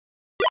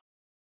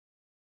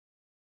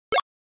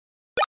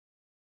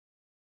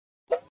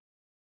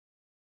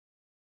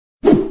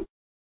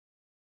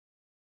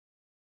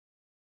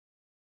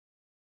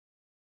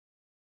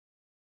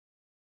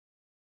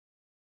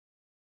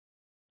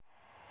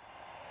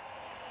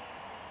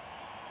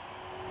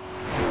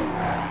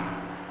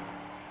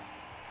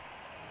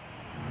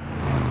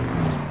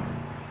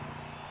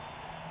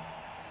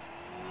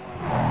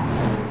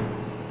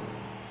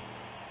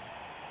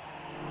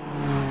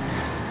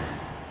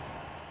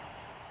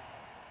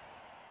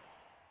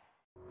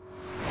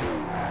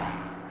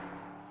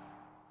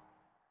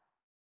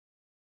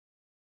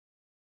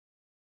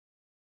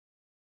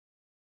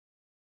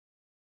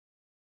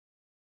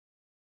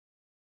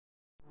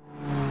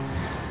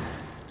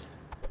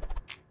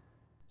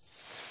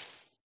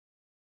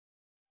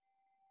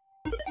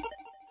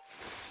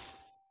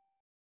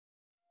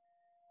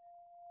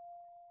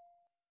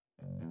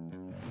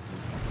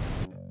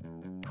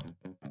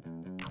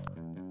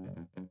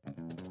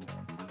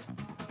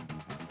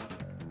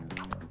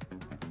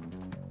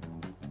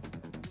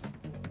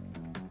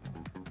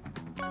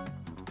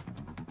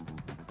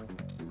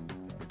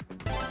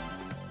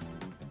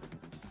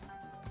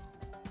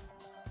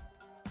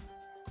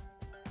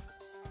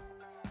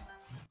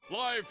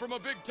Live from a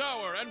big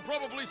tower and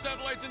probably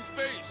satellites in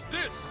space,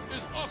 this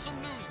is Awesome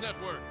News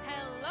Network.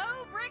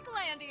 Hello,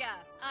 Bricklandia.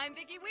 I'm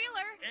Vicki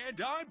Wheeler. And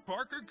I'm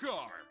Parker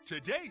Carr.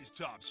 Today's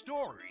top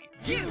story.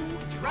 You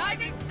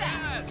driving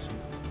fast.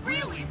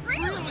 Really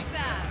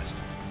fast.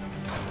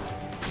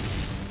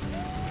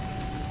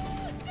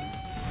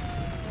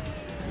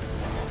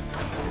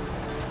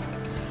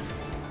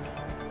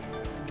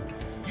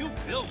 You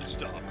build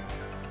stuff.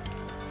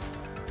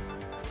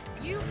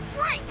 You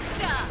break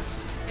stuff.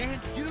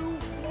 And you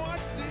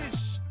want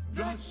this.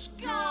 The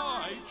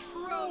Sky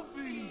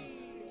Trophy.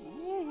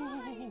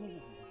 Ooh.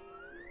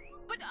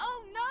 But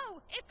oh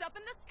no, it's up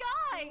in the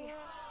sky.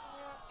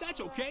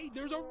 That's okay,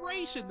 there's a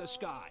race in the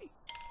sky.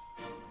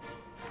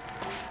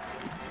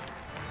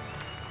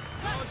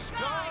 The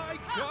Sky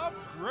Cup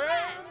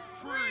Grand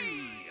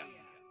Prix.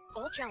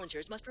 All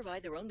challengers must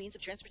provide their own means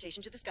of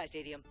transportation to the Sky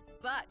Stadium.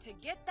 But to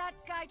get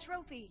that Sky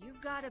Trophy,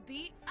 you've got to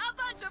beat a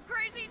bunch of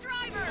crazy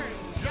drivers!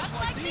 Just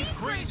like these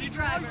crazy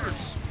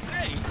drivers!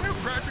 Hey, they're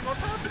crashing on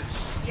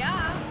purpose.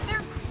 Yeah,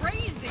 they're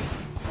crazy!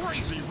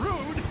 Crazy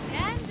rude.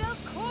 And of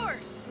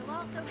course, you'll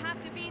also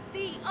have to beat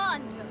the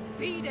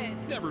undefeated,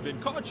 Never been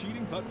caught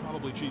cheating, but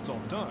probably cheats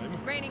all the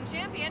time. reigning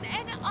champion,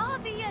 and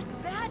obvious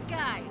bad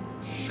guy.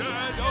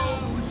 Shadow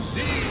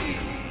Z.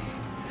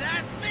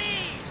 That's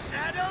me,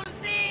 Shadow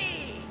Z!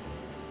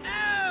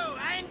 Oh,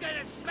 I'm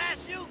gonna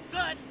smash you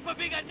good for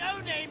being a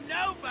no-name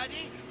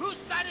nobody who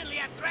suddenly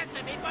a threat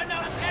to me for no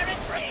apparent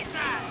reason!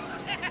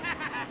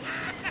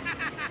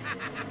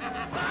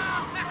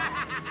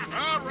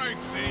 All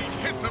right, Z,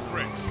 hit the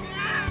bricks.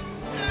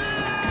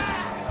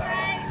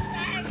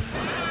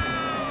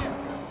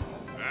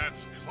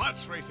 That's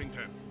Clutch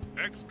Racington,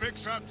 ex-big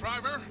shot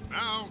driver,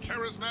 now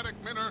charismatic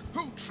winner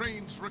who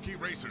trains rookie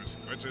racers,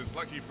 which is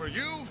lucky for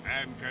you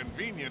and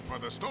convenient for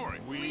the story.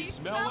 We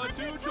smell a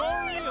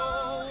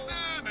tutorial!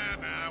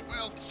 Nah,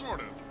 well,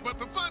 sort of, but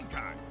the fun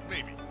kind,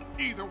 maybe.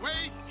 Either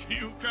way,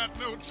 you've got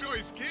no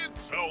choice, kid,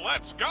 so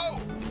let's go!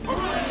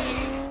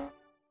 Hooray!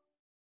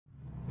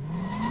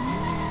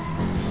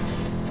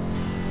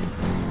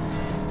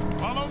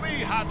 Follow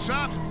me,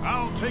 Hotshot.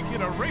 I'll take you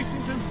to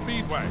Racington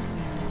Speedway.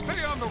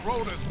 Stay on the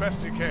road as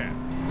best you can.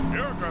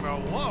 You're gonna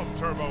love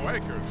Turbo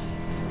Acres.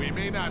 We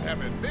may not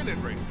have invented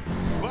racing,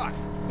 but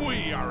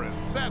we are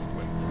obsessed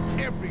with it.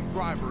 Every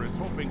driver is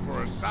hoping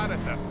for a shot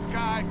at the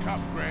Sky Cup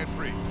Grand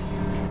Prix.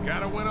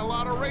 Gotta win a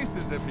lot of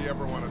races if you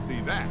ever want to see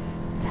that.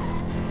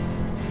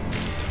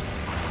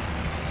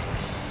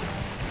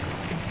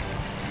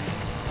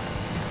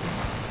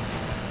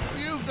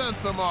 You've done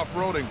some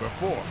off-roading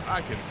before,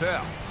 I can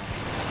tell.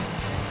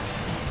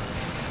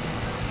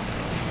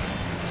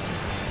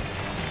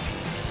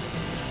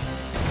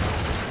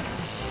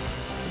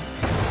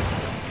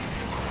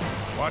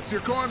 Watch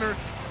your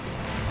corners.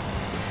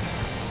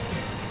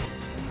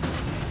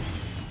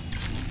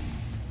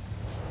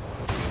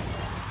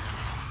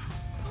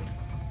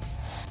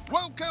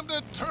 Welcome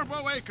to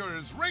Turbo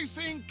Acres,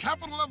 racing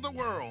capital of the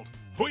world.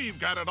 We've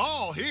got it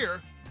all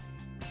here.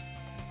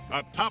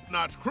 A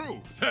top-notch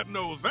crew that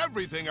knows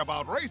everything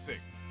about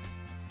racing.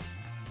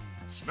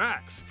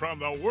 Snacks from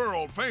the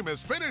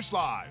world-famous finish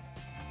line.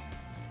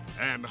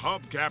 And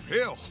Hubcap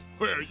Hill,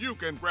 where you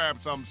can grab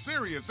some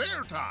serious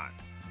airtime.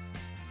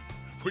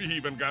 We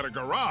even got a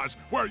garage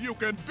where you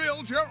can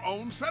build your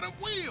own set of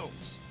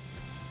wheels.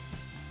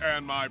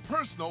 And my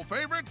personal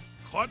favorite,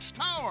 Clutch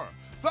Tower,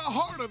 the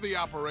heart of the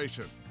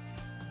operation.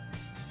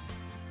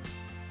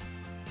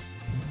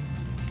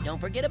 Don't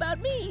forget about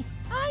me.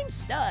 I'm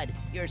Stud,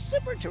 your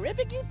super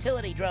terrific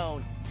utility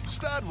drone.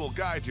 Stud will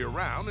guide you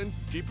around and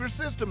keep your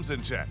systems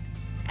in check.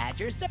 At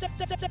your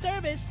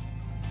service.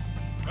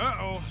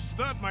 Uh-oh,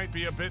 Stud might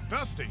be a bit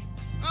dusty.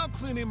 I'll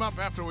clean him up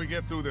after we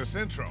get through this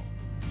intro.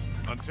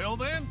 Until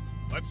then,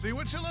 let's see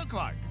what you look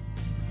like.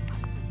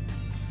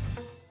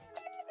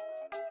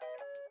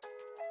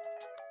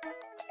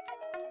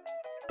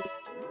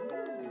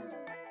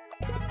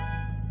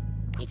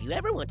 If you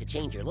ever want to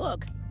change your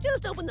look,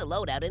 just open the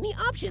loadout in the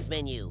options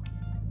menu.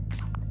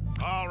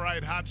 All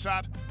right,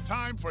 Hotshot,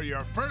 time for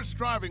your first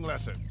driving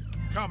lesson.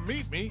 Come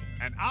meet me,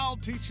 and I'll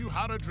teach you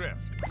how to drift.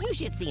 You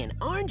should see an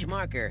orange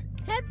marker.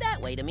 Head that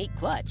way to meet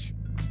Clutch.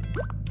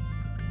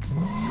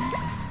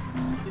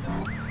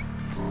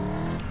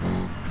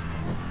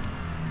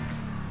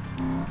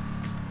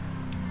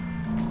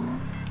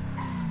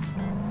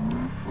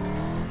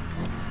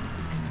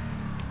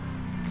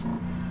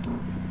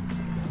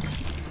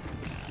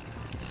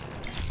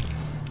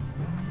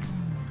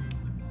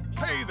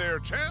 Hey there,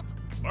 champ.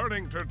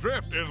 Learning to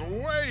drift is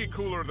way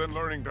cooler than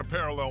learning to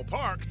parallel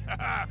park.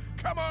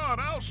 Come on,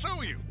 I'll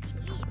show you.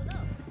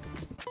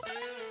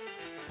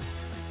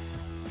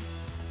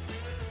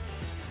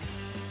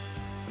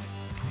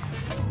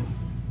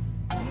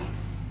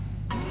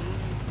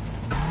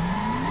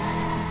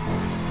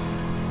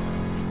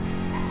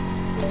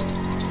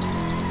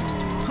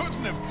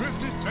 Couldn't have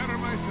drifted better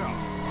myself.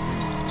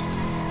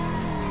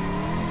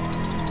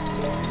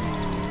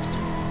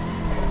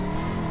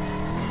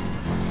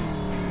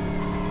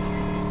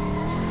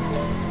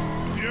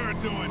 You're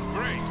doing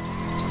great.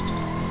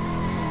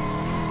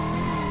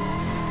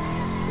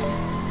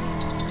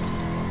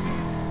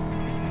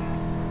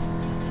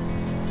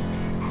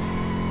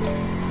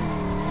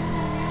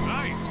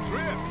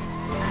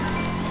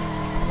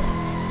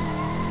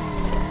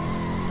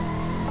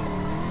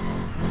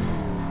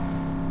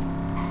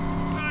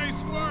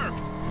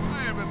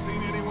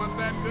 haven't seen anyone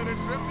that good at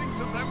drifting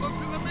since I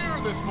looked in the mirror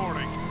this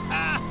morning.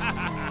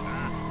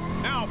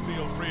 Now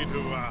feel free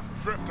to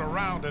drift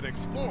around and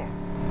explore.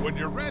 When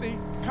you're ready,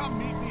 come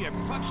meet me at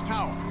Clutch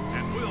Tower,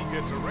 and we'll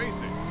get to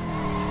racing.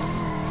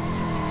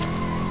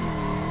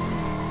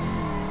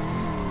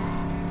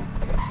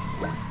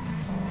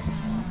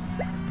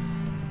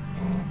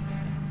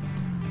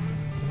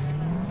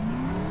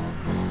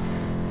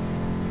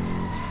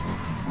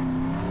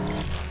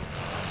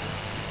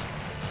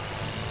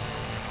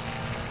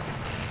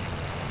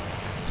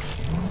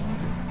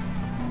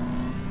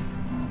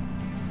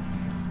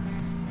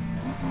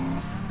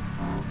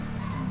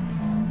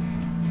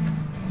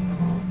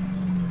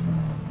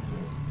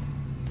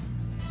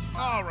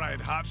 All right,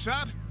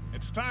 Hotshot.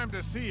 It's time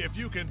to see if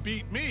you can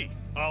beat me,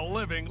 a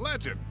living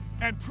legend,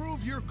 and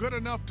prove you're good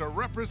enough to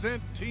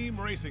represent Team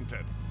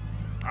Racington.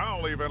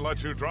 I'll even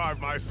let you drive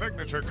my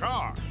signature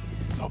car,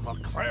 the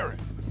McLaren.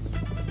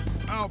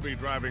 I'll be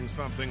driving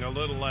something a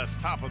little less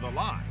top of the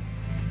line.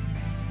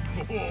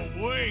 Oh,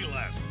 way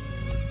less.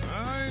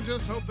 I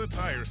just hope the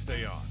tires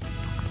stay on.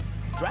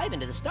 Drive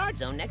into the start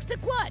zone next to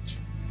Clutch.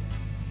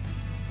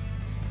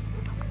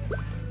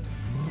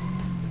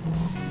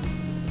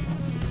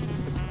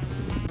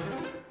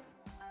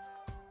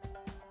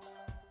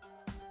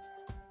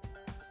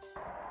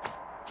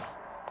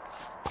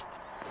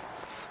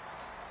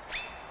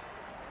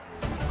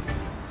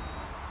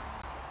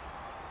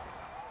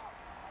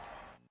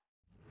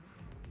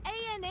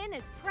 ANN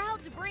is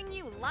proud to bring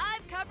you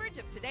live coverage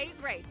of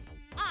today's race.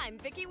 I'm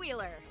Vicki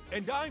Wheeler.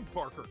 And I'm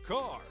Parker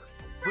Carr.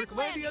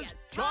 Bricklandia's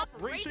top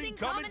racing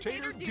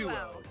commentator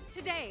duo.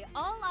 Today,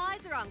 all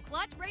eyes are on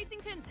Clutch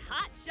Racington's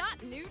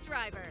hotshot new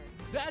driver.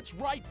 That's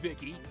right,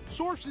 Vicky.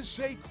 Sources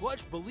say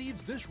Clutch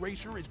believes this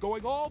racer is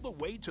going all the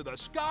way to the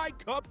Sky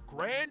Cup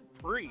Grand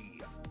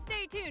Prix.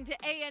 Stay tuned to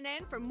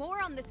ANN for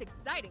more on this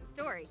exciting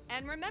story.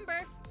 And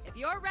remember, if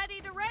you're ready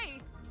to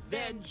race,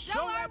 Then so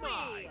are am we.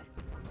 I.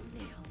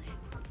 Nailed it.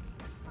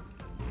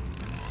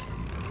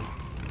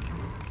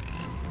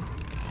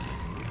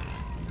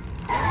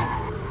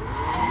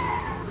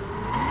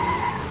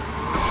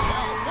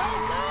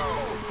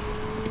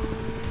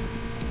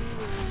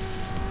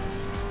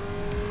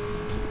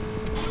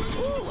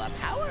 Ooh, a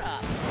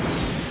power-up.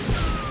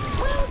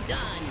 Well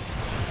done.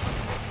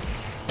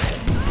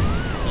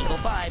 Eagle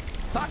 5,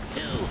 Fox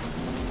 2.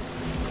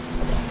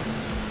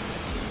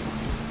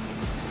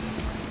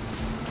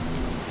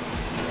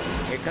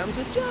 Here comes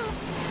a jump.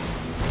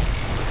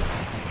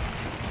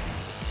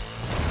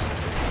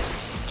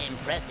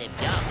 Impressive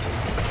jump.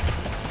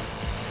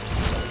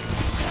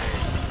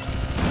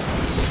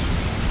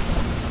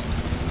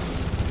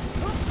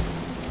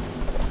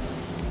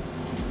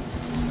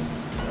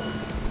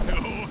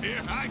 Oh,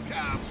 here I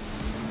come.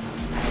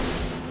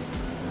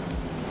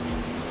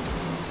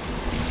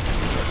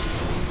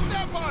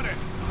 Step on it.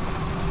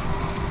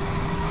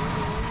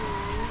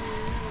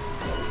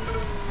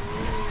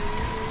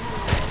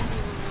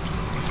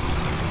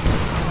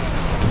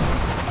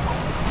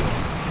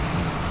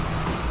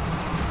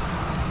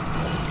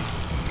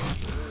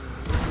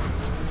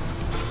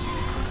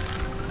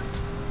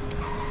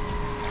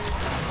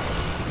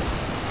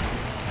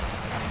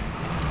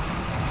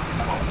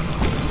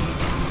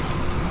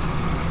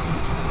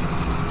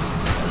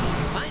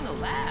 Final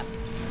lap.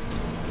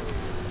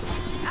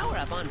 Power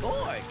up on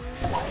board.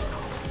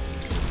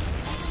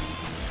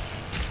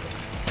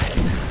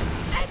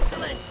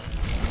 Excellent.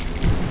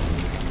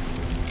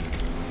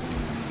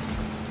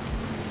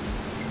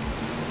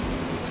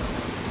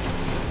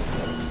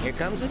 Here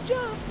comes a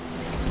jump.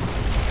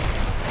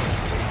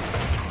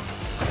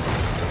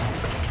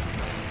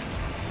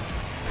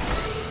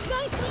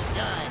 Nicely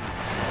done.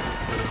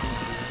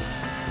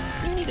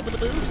 You need a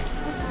boost.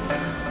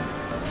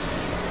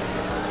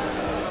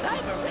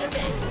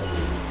 Cyberific.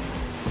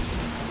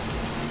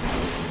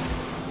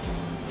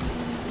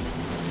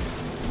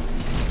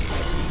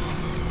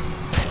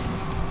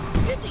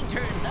 Drifting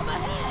turns up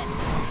ahead.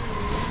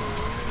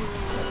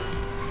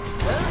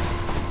 Huh?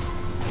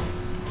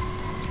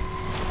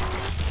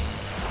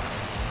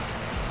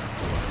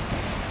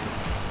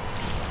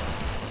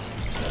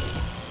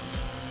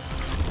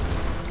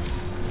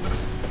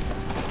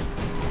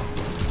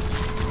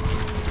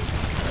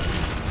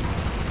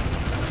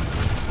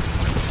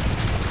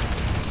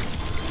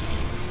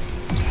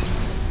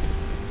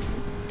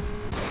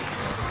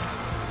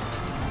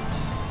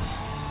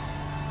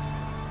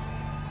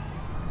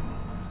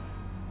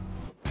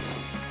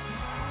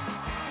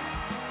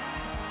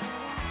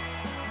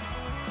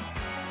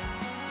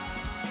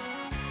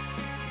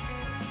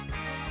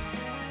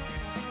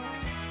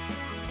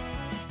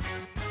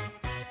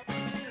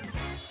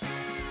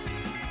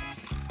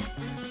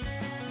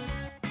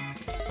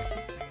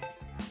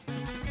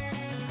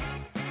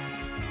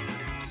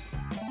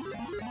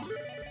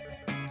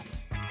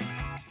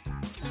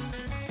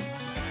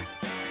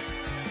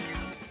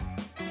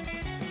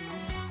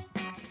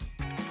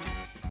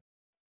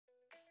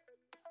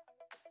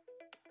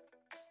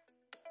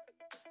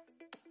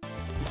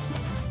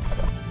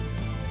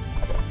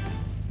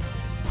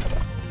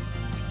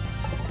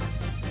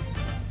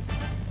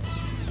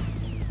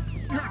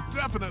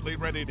 definitely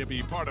ready to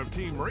be part of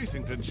Team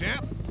Racington,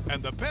 champ.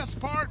 And the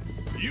best part,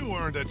 you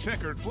earned a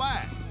checkered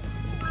flag.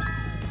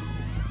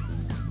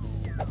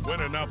 Win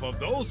enough of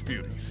those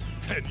beauties,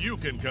 and you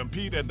can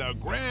compete in the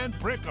Grand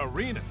Brick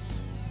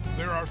Arenas.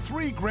 There are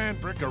 3 Grand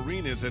Brick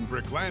Arenas in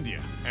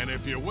Bricklandia, and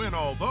if you win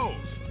all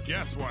those,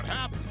 guess what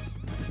happens?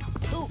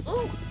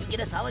 Ooh, you get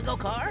a solid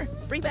gold car?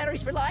 Free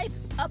batteries for life?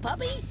 A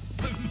puppy?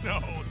 No.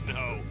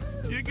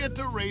 You get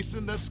to race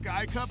in the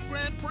Sky Cup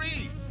Grand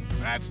Prix.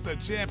 That's the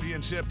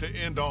championship to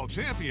end all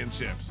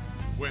championships.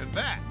 Win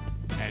that,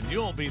 and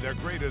you'll be the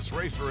greatest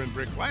racer in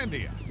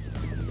Bricklandia.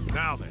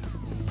 Now then,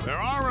 there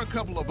are a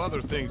couple of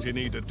other things you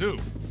need to do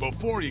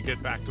before you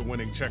get back to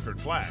winning checkered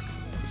flags.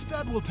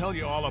 Stud will tell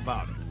you all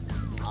about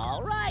it.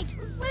 All right,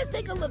 let's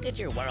take a look at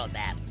your world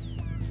map.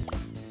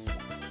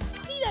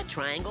 See that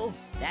triangle?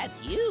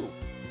 That's you.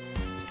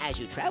 As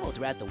you travel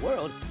throughout the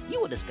world,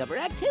 you will discover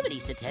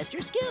activities to test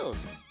your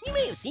skills. You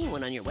may have seen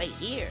one on your way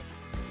here.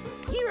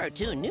 Here are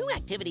 2 new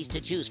activities to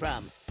choose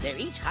from. They're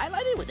each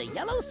highlighted with a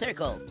yellow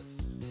circle.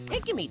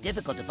 It can be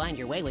difficult to find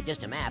your way with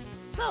just a map,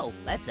 so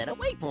let's set a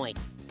waypoint.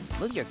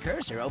 Move your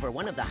cursor over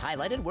one of the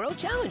highlighted world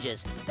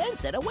challenges, then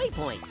set a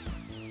waypoint.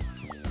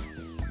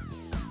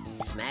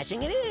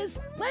 Smashing it is.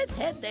 Let's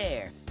head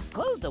there.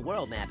 Close the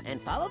world map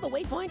and follow the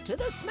waypoint to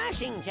the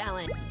smashing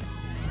challenge.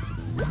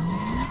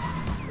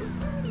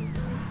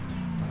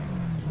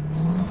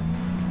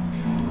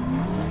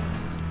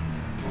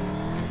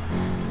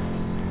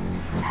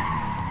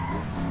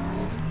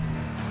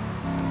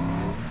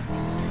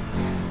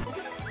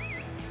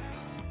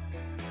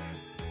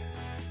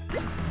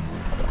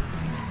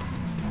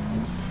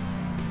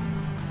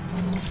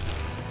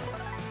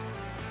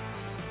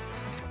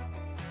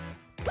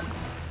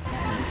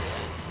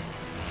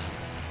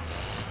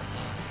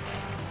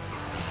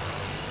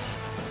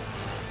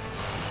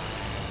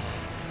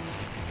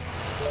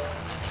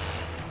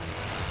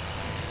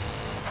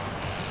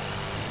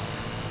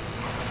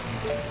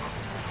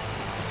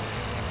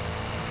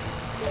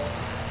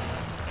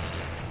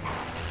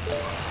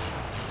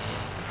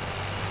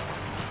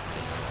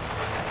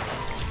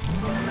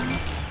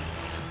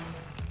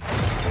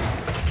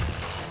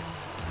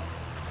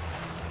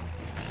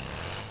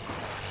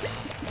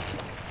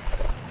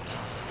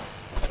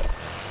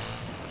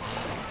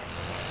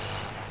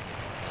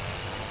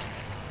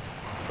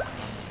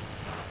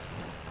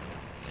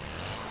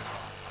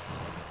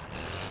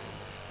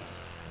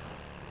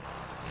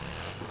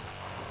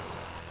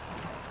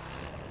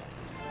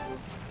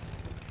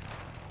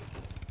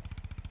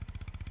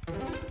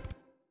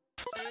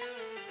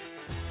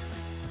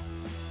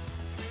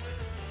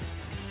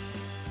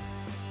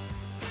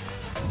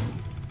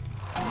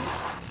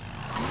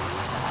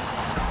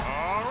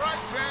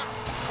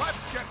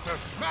 To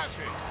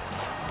smashing.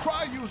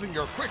 Try using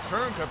your quick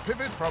turn to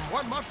pivot from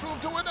one mushroom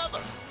to another.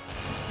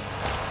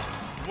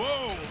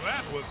 Whoa,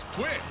 that was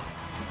quick.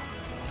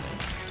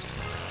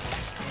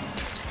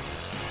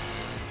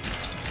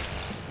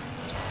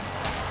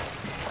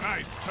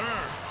 Nice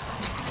turn.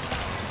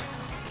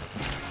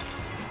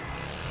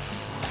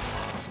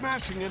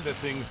 Smashing into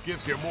things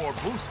gives you more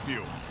boost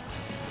fuel.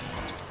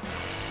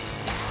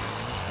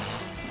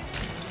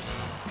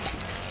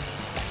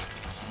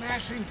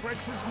 Smashing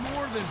bricks is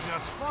more than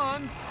just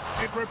fun.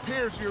 It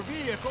repairs your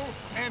vehicle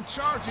and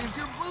charges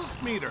your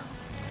boost meter.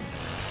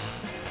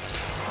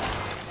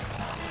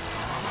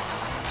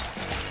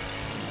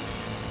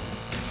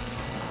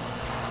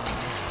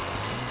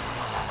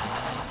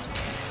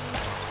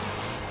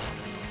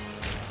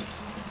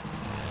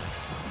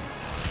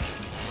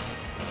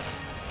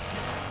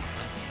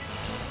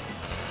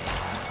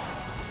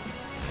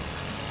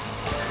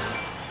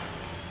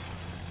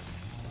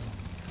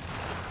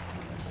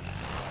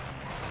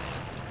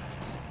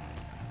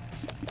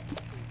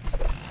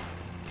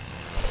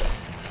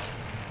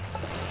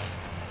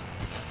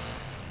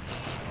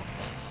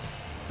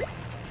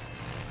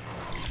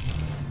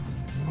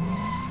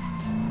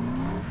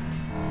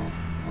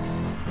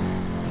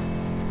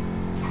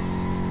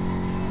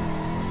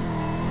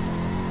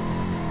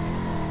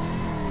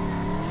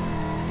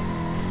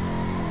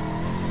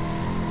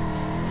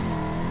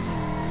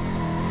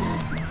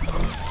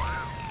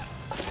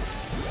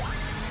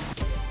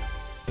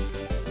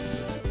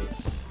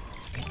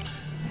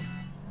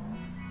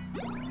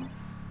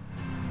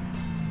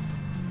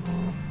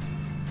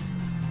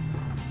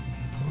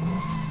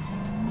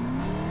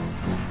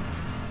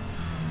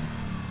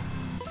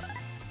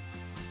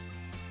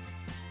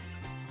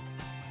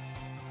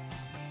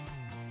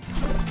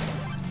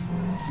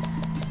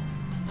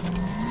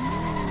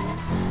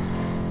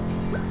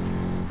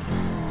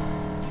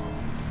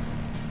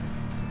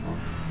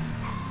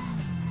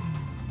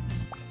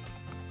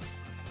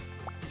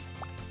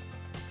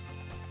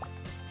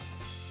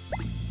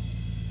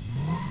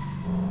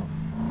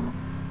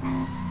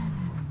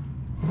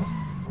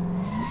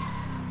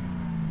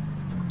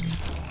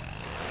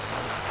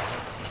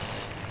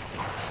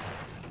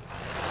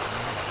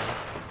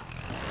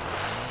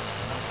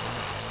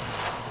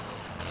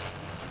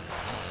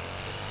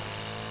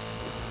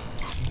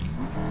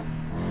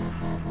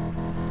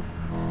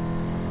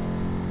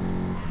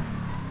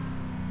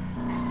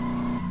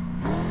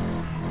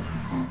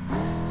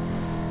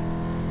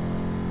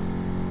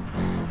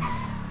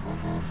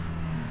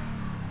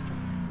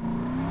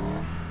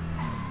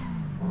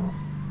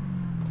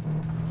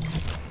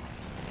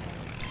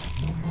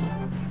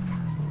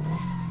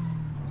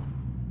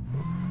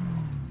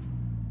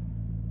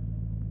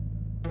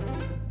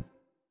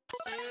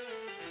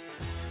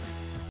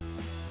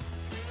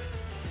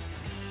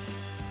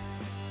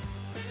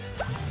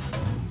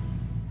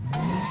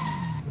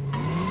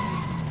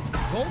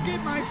 go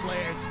get my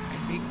flares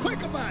and be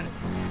quick about it.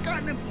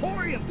 Got an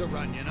emporium to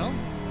run, you know?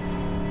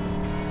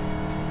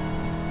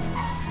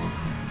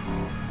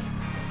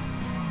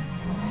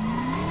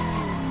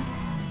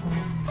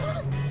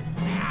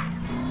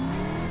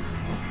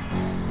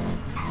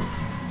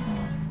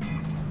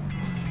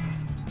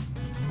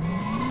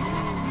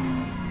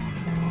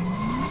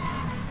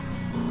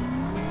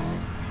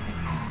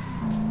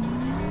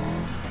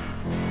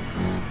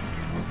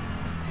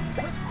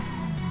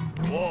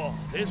 Whoa,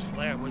 this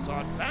flare was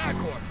on back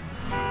order.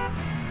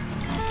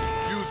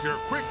 Use your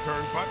quick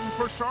turn button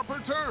for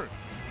sharper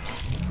turns.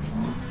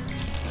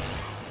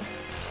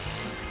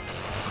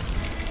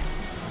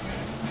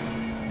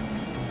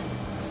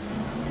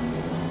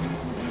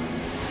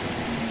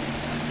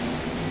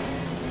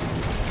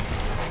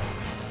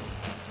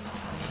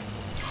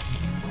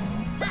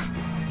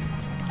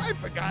 I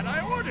forgot I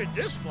ordered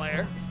this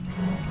flare.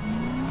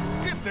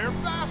 Get there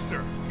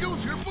faster.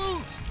 Use your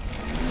boost.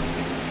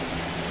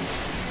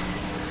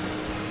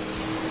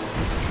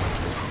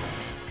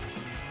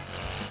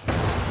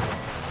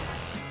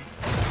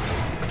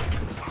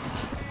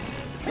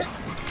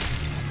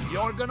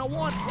 You're gonna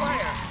want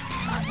flare.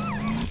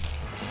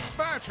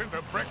 Smash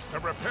into bricks to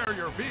repair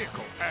your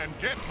vehicle and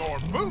get more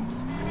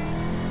boost.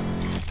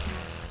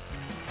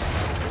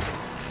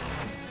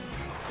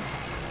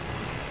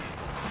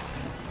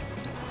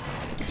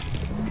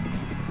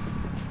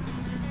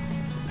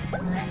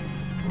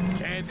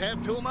 Can't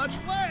have too much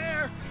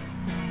flare.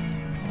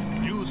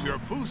 Use your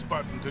boost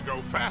button to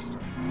go faster.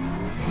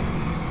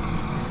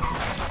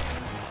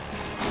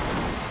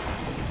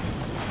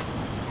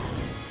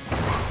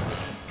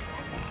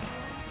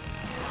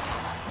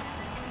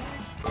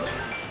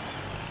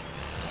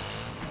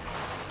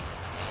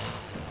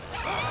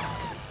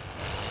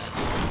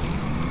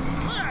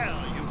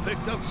 Well, you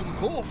picked up some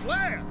cool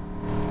flare.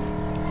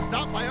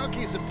 Stop by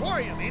Unky's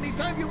Emporium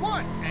anytime you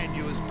want and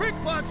use Brick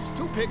Bucks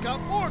to pick up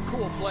more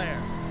cool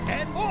flare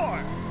and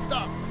more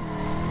stuff.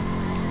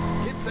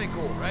 Kids say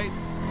cool, right?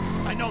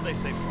 I know they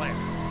say flare.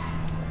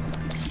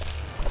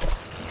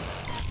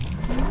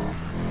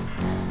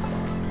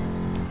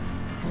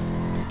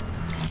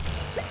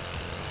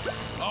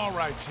 All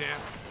right,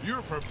 champ.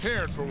 You're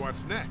prepared for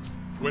what's next.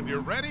 When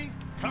you're ready,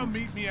 come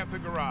meet me at the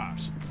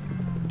garage.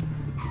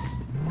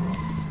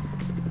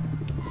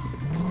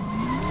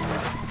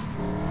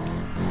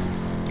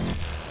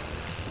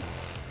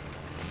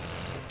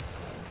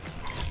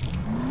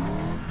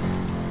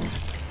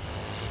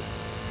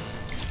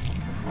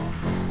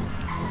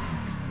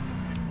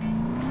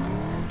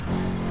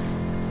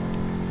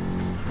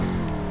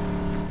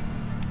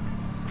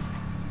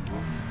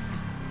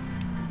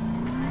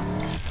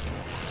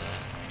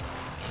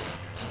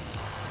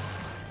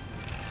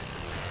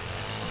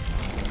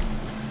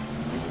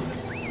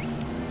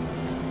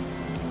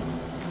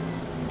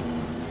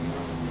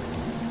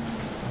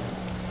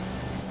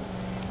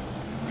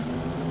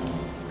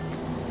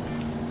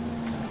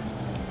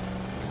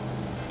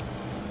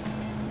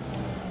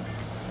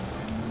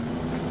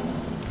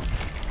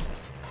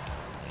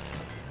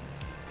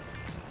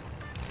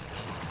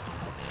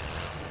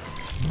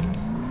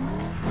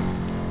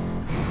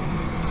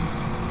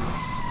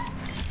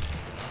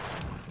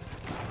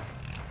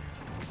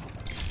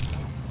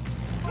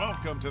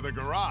 Welcome to the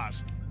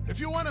garage. If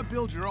you want to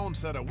build your own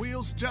set of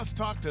wheels, just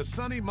talk to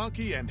Sunny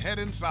Monkey and head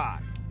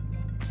inside.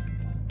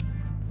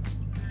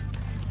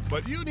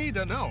 But you need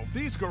to know,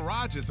 these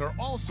garages are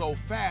also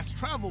fast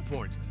travel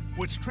points,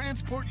 which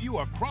transport you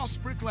across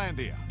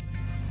Bricklandia.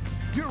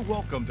 You're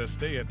welcome to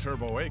stay at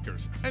Turbo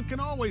Acres and can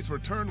always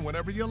return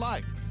whenever you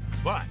like.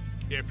 But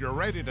if you're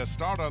ready to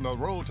start on the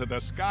road to the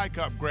Sky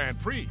Cup Grand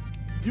Prix,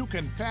 you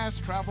can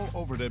fast travel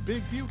over to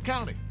Big Butte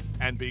County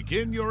and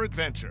begin your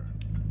adventure.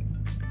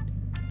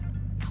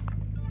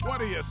 What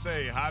do you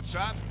say,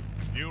 Hotshot?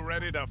 You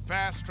ready to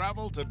fast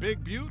travel to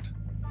Big Butte?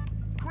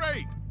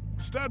 Great!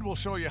 Stud will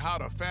show you how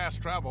to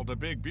fast travel to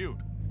Big Butte.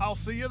 I'll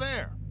see you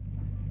there.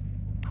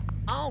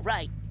 All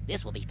right,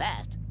 this will be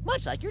fast,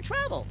 much like your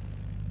travel.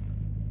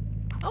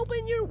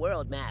 Open your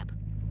world map.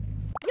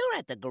 You're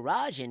at the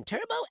garage in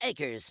Turbo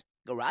Acres.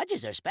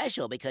 Garages are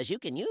special because you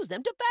can use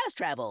them to fast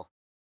travel.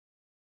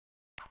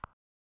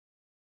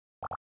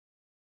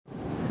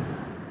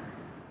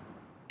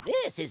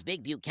 This is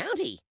Big Butte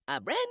County, a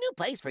brand new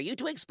place for you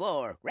to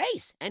explore,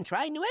 race, and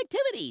try new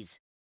activities.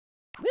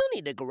 We'll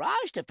need a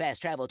garage to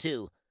fast travel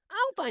to.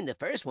 I'll find the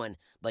first one,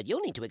 but you'll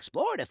need to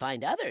explore to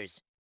find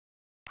others.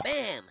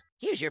 Bam!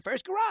 Here's your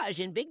first garage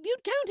in Big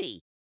Butte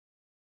County.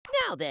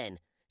 Now then,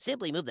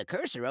 simply move the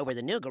cursor over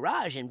the new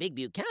garage in Big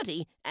Butte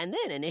County and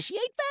then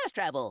initiate fast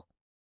travel.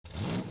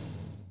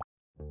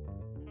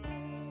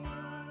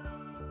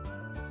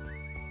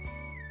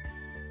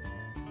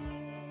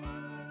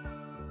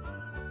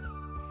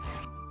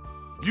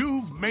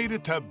 You've made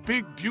it to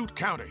Big Butte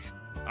County.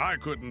 I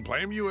couldn't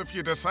blame you if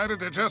you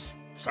decided to just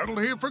settle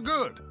here for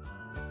good.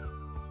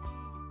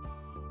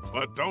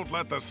 But don't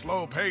let the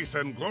slow pace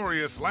and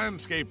glorious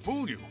landscape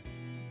fool you.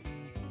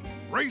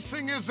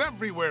 Racing is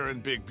everywhere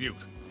in Big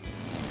Butte,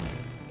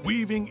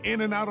 weaving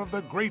in and out of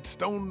the great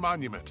stone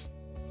monuments.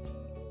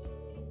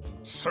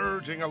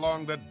 surging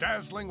along the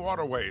dazzling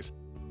waterways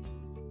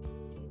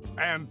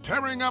and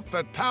tearing up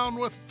the town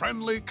with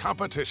friendly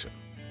competition.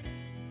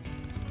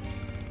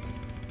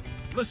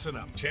 Listen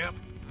up, champ.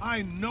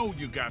 I know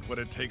you got what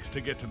it takes to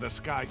get to the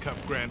Sky Cup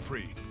Grand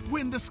Prix,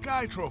 win the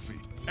Sky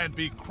Trophy, and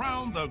be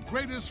crowned the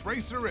greatest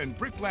racer in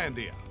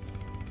Bricklandia.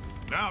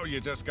 Now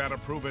you just gotta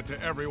prove it to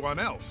everyone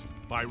else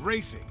by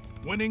racing,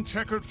 winning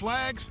checkered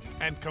flags,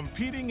 and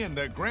competing in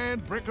the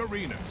Grand Brick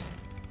Arenas.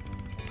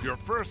 Your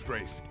first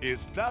race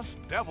is Dust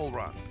Devil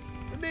Run.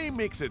 The name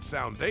makes it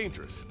sound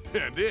dangerous,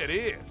 and it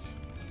is.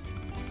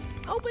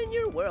 Open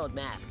your world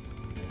map.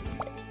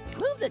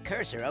 Move the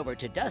cursor over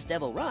to Dust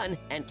Devil Run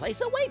and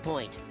place a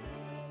waypoint.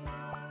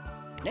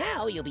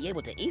 Now you'll be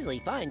able to easily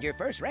find your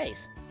first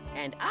race.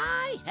 And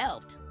I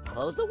helped.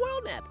 Close the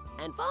world map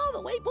and follow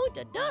the waypoint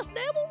to Dust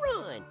Devil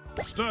Run.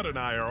 Stud and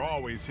I are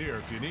always here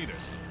if you need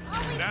us.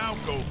 Now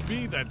go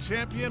be the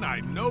champion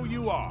I know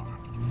you are.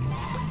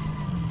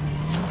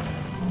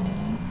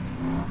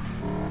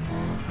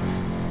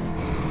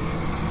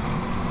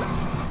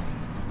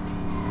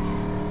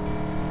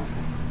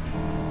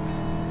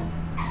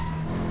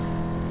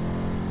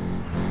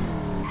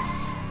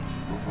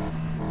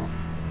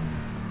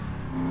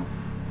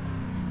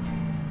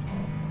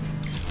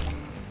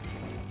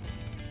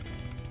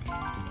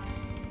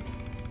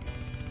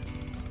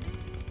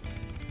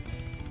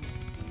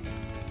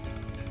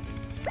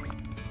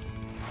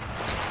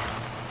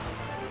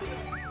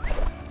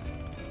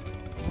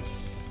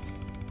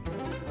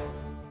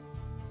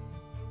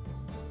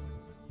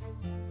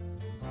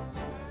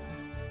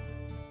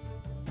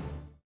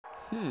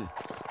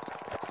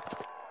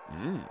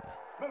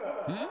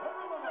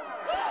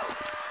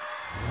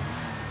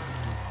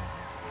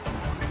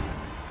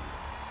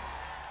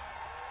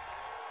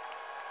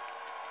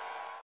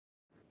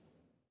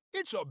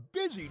 It's a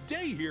busy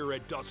day here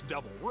at Dust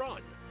Devil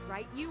Run.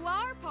 Right you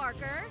are,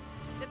 Parker.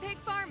 The pig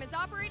farm is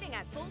operating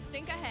at full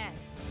stink ahead.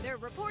 There are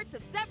reports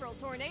of several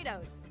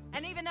tornadoes.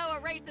 And even though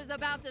a race is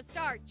about to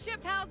start,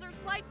 Chip Hauser's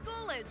flight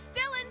school is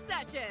still in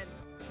session.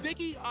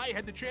 Vicky, I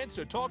had the chance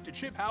to talk to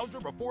Chip Hauser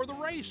before the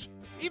race.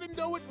 Even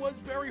though it was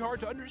very hard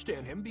to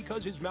understand him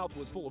because his mouth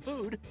was full of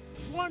food,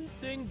 one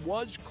thing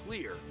was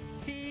clear.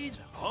 He's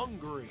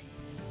hungry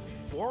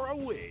for a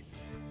win.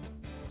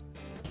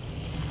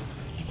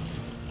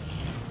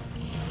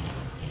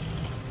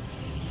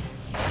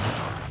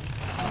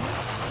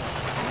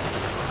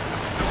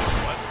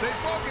 Let's stay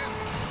focused.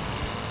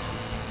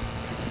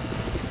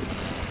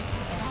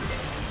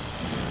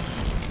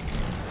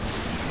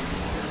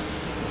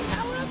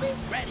 Power up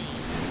is ready.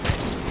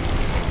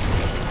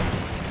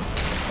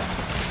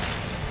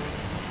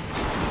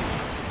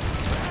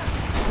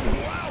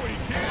 Wowie,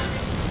 kid!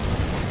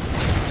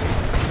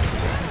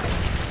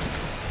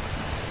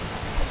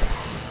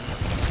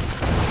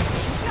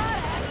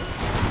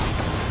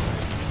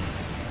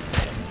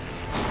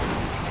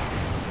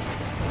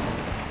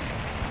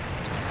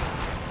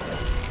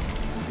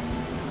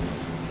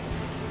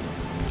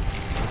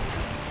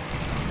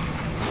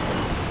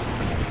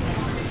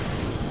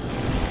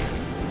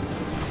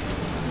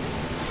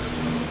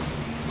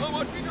 How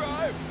much we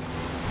drive?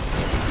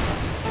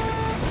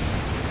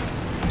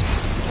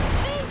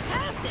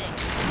 Fantastic!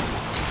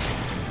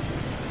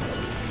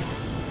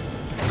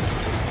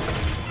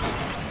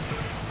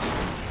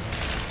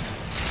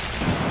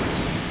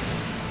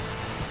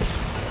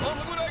 Oh,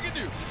 look what I can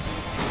do.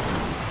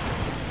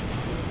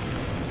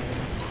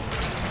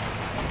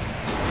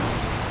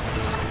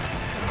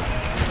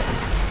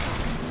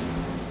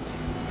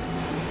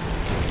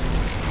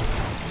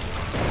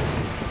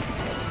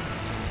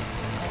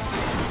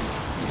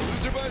 Who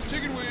survives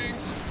chicken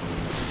wings?